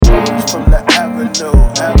from the avenue,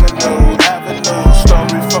 avenue, avenue.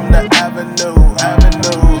 Story from the avenue,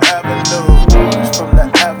 avenue, avenue. Stories from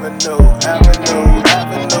the avenue, avenue,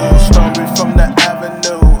 avenue. Story from the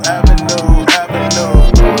avenue, avenue, avenue.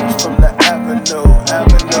 Stories from the avenue,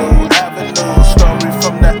 avenue, avenue. Story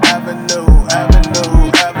from the avenue,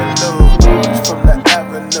 avenue, avenue. Stories from the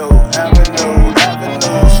avenue, avenue,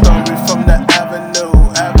 avenue. Story from the avenue,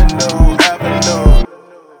 avenue, avenue.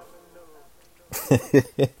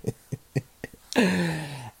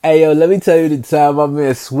 Hey yo, let me tell you the time my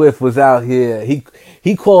man Swift was out here.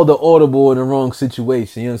 He called the audible in the wrong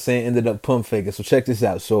situation. You know what I'm saying? Ended up pump faking. So check this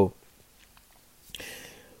out. So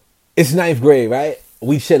it's ninth grade, right?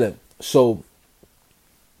 We chilling. So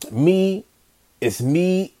it's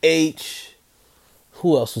me, H.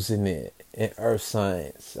 Who else was in there? In Earth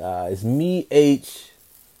Science. It's me, H.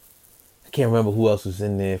 I can't remember who else was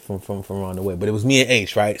in there from around the way, but it was me and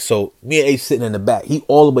H, right? So me and H sitting in the back. He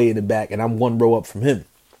all the way in the back, and I'm one row up from him.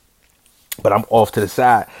 But I'm off to the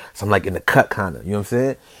side, so I'm like in the cut kind of, you know what I'm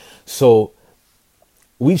saying? So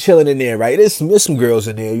we chilling in there, right? There's some girls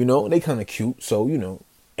in there, you know, they kind of cute. So, you know,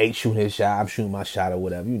 H shooting his shot, I'm shooting my shot or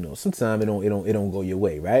whatever, you know. Sometimes it don't go your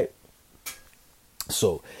way, right?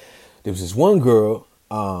 So there was this one girl,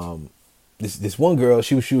 this one girl,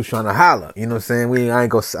 she was trying to holler, you know what I'm saying? I ain't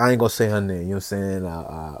gonna say her name, you know what I'm saying?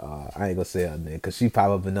 I ain't gonna say her name because she pop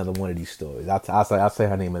up another one of these stories. I'll say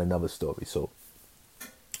her name in another story.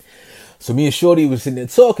 So me and Shorty was sitting there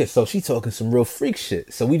talking. So she talking some real freak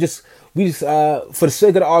shit. So we just for the sake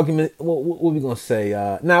of the argument, what we gonna say?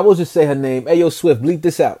 We'll just say her name. Hey yo, Swift, bleep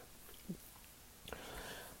this out.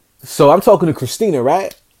 So I'm talking to Christina,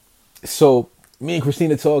 right? So me and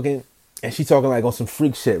Christina talking, and she talking like on some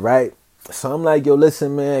freak shit, right? So I'm like, yo,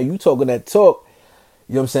 listen, man, you talking that talk.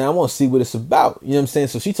 You know what I'm saying? I want to see what it's about. You know what I'm saying?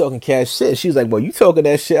 So she talking cash shit. She was like, well, you talking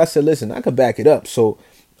that shit. I said, listen, I could back it up. So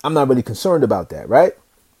I'm not really concerned about that, right?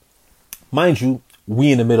 Mind you,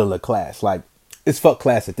 we in the middle of class. Like, it's fuck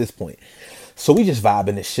class at this point. So we just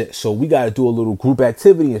vibing and shit. So we got to do a little group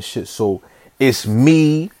activity and shit. So it's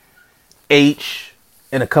me, H,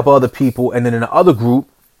 and a couple other people. And then in the other group,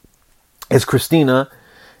 it's Christina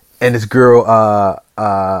and this girl,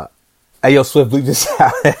 hey, yo, Swift, bleep this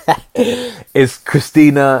out. It's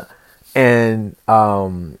Christina and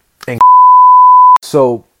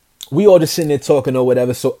so we all just sitting there talking or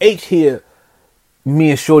whatever. So H here,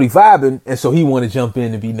 me and Shorty vibing, and so he want to jump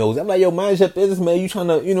in and be nosy. I'm like, yo, mind your business, man. You trying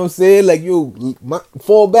to, you know what I'm saying? Like, you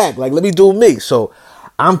fall back. Like, let me do me. So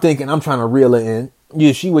I'm thinking I'm trying to reel her in.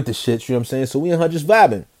 Yeah, she with the shit, you know what I'm saying? So we and her just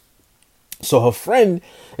vibing. So her friend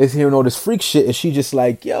is hearing all this freak shit, and she just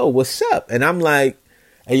like, yo, what's up? And I'm like,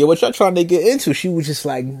 hey, yo, what y'all trying to get into? She was just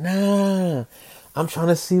like, nah, I'm trying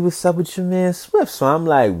to see what's up with your man Swift. So I'm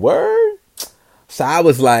like, word? So I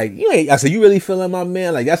was like, I said, you really feeling my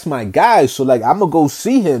man? Like, that's my guy. So, like, I'm going to go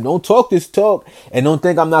see him. Don't talk this talk. And don't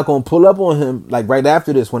think I'm not going to pull up on him, like, right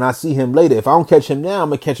after this when I see him later. If I don't catch him now, I'm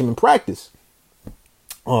going to catch him in practice.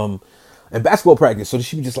 In basketball practice. So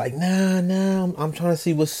she was just like, nah, I'm trying to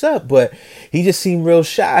see what's up. But he just seemed real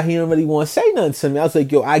shy. He didn't really want to say nothing to me. I was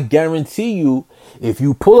like, yo, I guarantee you, if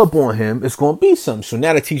you pull up on him, it's going to be something. So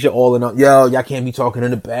now the teacher all in up, yo, y'all can't be talking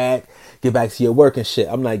in the back. Get back to your work and shit.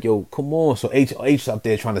 I'm like, yo, come on. So H up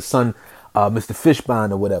there trying to son Mr.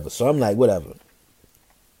 Fishbone or whatever. So I'm like, whatever.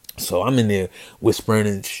 So I'm in there whispering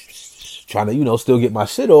and trying to, still get my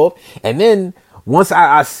shit off. And then once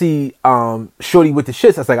I see Shorty with the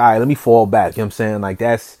shits, I was like, all right, let me fall back. You know what I'm saying? Like,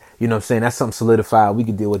 that's, you know what I'm saying? That's something solidified. We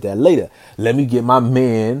can deal with that later. Let me get my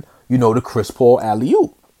man, the Chris Paul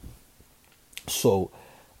alley-oop. So,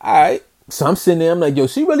 all right. So I'm sitting there, I'm like, yo,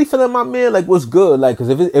 she really feeling my man? Like, what's good? Like, cause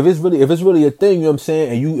if it's really a thing, you know what I'm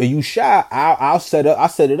saying? And you shy, I'll set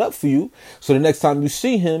it up for you. So the next time you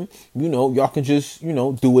see him, y'all can just,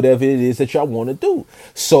 do whatever it is that y'all want to do.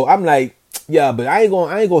 So I'm like, yeah, but I ain't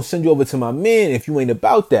gonna send you over to my man if you ain't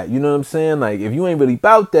about that. You know what I'm saying? Like, if you ain't really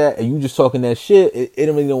about that and you just talking that shit, I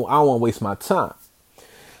don't want to waste my time.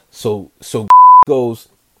 So goes,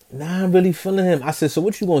 nah, I'm really feeling him. I said, so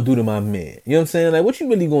what you gonna do to my man? You know what I'm saying? Like, what you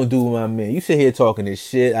really gonna do with my man? You sit here talking this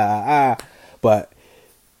shit, but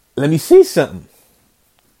let me see something.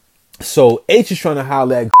 So H is trying to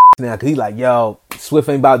holler at now, cause he like, yo, Swift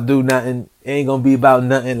ain't about to do nothing. It ain't gonna be about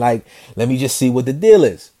nothing. Like, let me just see what the deal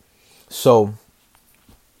is. So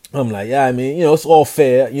I'm like, yeah, I mean, it's all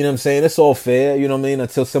fair. You know what I'm saying? It's all fair. You know what I mean?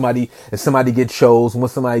 Until somebody get chose. When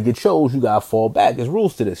somebody get chose, you gotta fall back. There's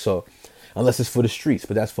rules to this. So, unless it's for the streets,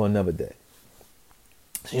 but that's for another day.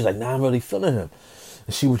 She's like, nah, I'm really feeling him.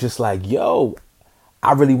 And she was just like, yo,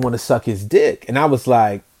 I really want to suck his dick. And I was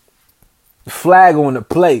like, flag on the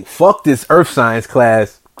plate. Fuck this earth science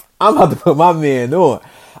class. I'm about to put my man on.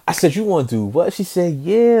 I said, you want to do what? She said,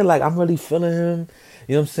 yeah, like, I'm really feeling him.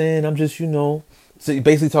 You know what I'm saying? I'm just, so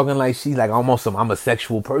basically talking like she's like almost I'm a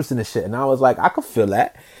sexual person and shit. And I was like, I could feel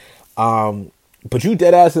that. But you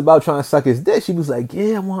dead ass about trying to suck his dick. She was like,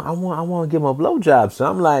 yeah, I want to give him a blowjob. So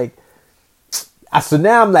I'm like, so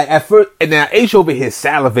now I'm like, at first, and now H over here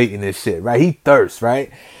salivating this shit, right? He thirsts,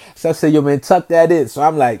 right? So I said, yo, man, tuck that in. So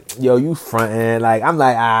I'm like, yo, you fronting. Like, I'm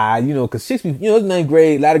like, cause chicks be, it's 9th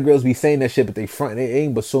grade. A lot of girls be saying that shit, but they fronting. It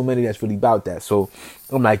ain't but so many that's really about that. So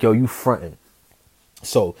I'm like, yo, you fronting.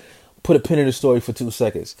 So put a pin in the story for 2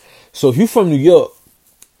 seconds. So if you from New York,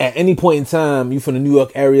 at any point in time, you from the New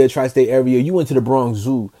York area, tri-state area, you went to the Bronx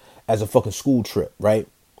Zoo as a fucking school trip, right?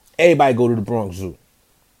 Everybody go to the Bronx Zoo.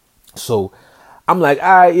 So I'm like,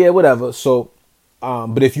 all right, yeah, whatever. So,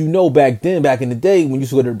 but if back in the day, when you used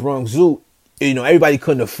to go to the Bronx Zoo, everybody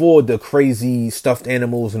couldn't afford the crazy stuffed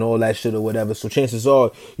animals and all that shit or whatever. So chances are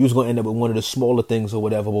you was going to end up with one of the smaller things or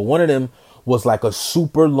whatever. But one of them was like a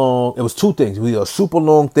super long, it was 2 things. It was a super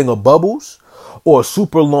long thing of bubbles or a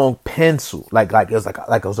super long pencil. Like it was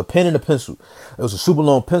like it was a pen and a pencil. It was a super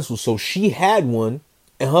long pencil. So she had one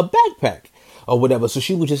in her backpack or whatever. So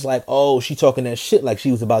she was just like, oh, she talking that shit like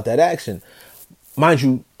she was about that action. Mind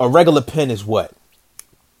you, a regular pen is what?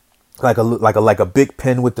 Like a big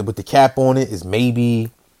pen with the cap on it is maybe,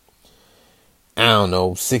 I don't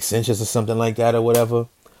know, 6 inches or something like that or whatever.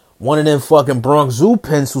 One of them fucking Bronx Zoo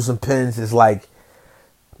pencils and pens is like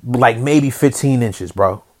maybe 15 inches,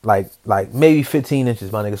 bro. Like maybe 15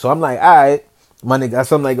 inches, my nigga. So I'm like, all right, my nigga.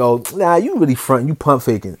 So I'm like, oh, nah, you really front, you pump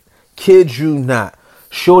faking. Kid you not.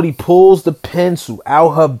 Shorty pulls the pencil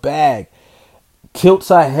out her bag, tilts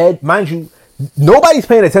her head. Mind you, nobody's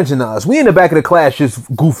paying attention to us. We in the back of the class just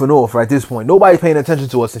goofing off right at this point. Nobody's paying attention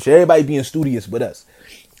to us and shit. Everybody being studious with us.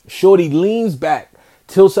 Shorty leans back,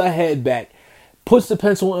 tilts her head back, puts the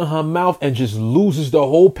pencil in her mouth and just loses the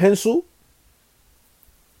whole pencil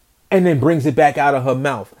and then brings it back out of her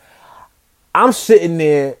mouth. I'm sitting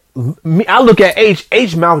there. I look at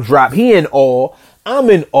H mouth drop. He in awe. I'm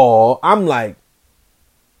in awe. I'm like,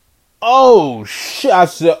 oh shit. I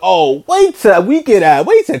said, oh, wait till we get out.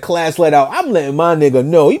 Wait till class let out. I'm letting my nigga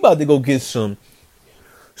know he about to go get some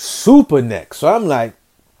super neck. So I'm like,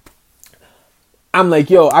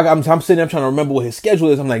 yo, I'm sitting there, I'm trying to remember what his schedule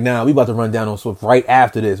is. I'm like, nah, we about to run down on Swift right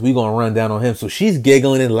after this. We gonna run down on him. So she's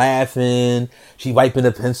giggling and laughing. She wiping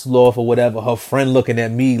the pencil off or whatever. Her friend looking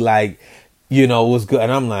at me like, what's good.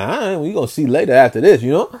 And I'm like, all right, we gonna see later after this,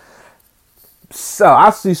 So I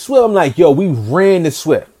see Swift. I'm like, yo, we ran to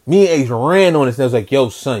Swift. Me and H ran on this. And I was like, yo,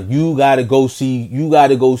 son, you gotta go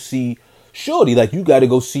see Shorty. Like, you gotta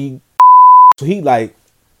go see. So he like,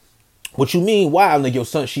 what you mean? Why? I'm like, yo,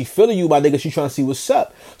 son, she feeling you, my nigga. She trying to see what's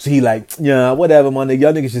up. So he like, yeah, whatever, my nigga.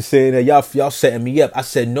 Y'all niggas just saying that. Y'all setting me up. I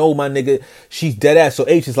said, no, my nigga. She's dead ass. So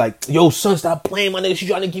H is like, yo, son, stop playing, my nigga. She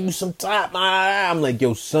trying to give you some top. I'm like,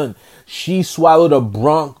 yo, son, she swallowed a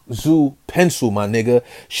Bronx Zoo pencil, my nigga.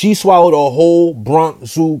 She swallowed a whole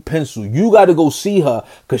Bronx Zoo pencil. You got to go see her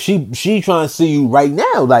because she trying to see you right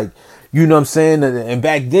now. Like, you know what I'm saying? And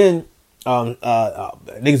back then,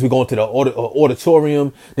 niggas be going to the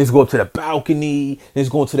auditorium. Niggas go up to the balcony.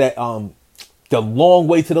 Niggas going to that the long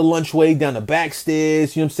way to the lunch way down the back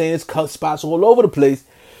stairs. You know what I'm saying? It's cut spots all over the place.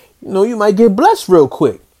 You might get blessed real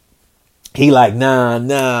quick. He like,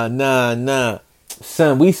 nah.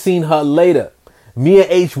 Son, we seen her later. Me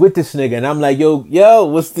and H with this nigga. And I'm like, yo,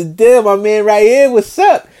 what's the deal? My man right here. What's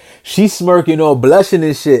up? She smirking or blushing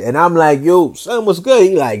and shit. And I'm like, yo, son, what's good?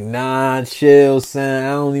 He like, nah, chill, son.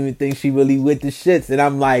 I don't even think she really with the shits. And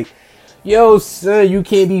I'm like, yo, son, you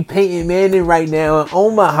can't be painting Manning right now in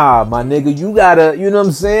Omaha, my nigga. You gotta, you know what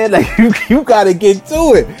I'm saying? Like, you gotta get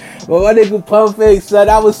to it. But my nigga pump fake, son,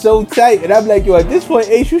 I was so tight. And I'm like, yo, at this point,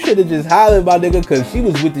 H, you should have just hollered, my nigga, because she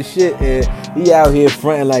was with the shit. And he out here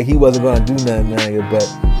fronting like he wasn't gonna do nothing, man. But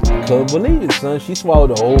I couldn't believe it, son. She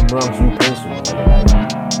swallowed the whole Bronx Zoo pencil, man.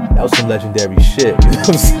 That was some legendary shit. You know what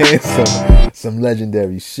I'm saying? Some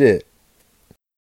legendary shit.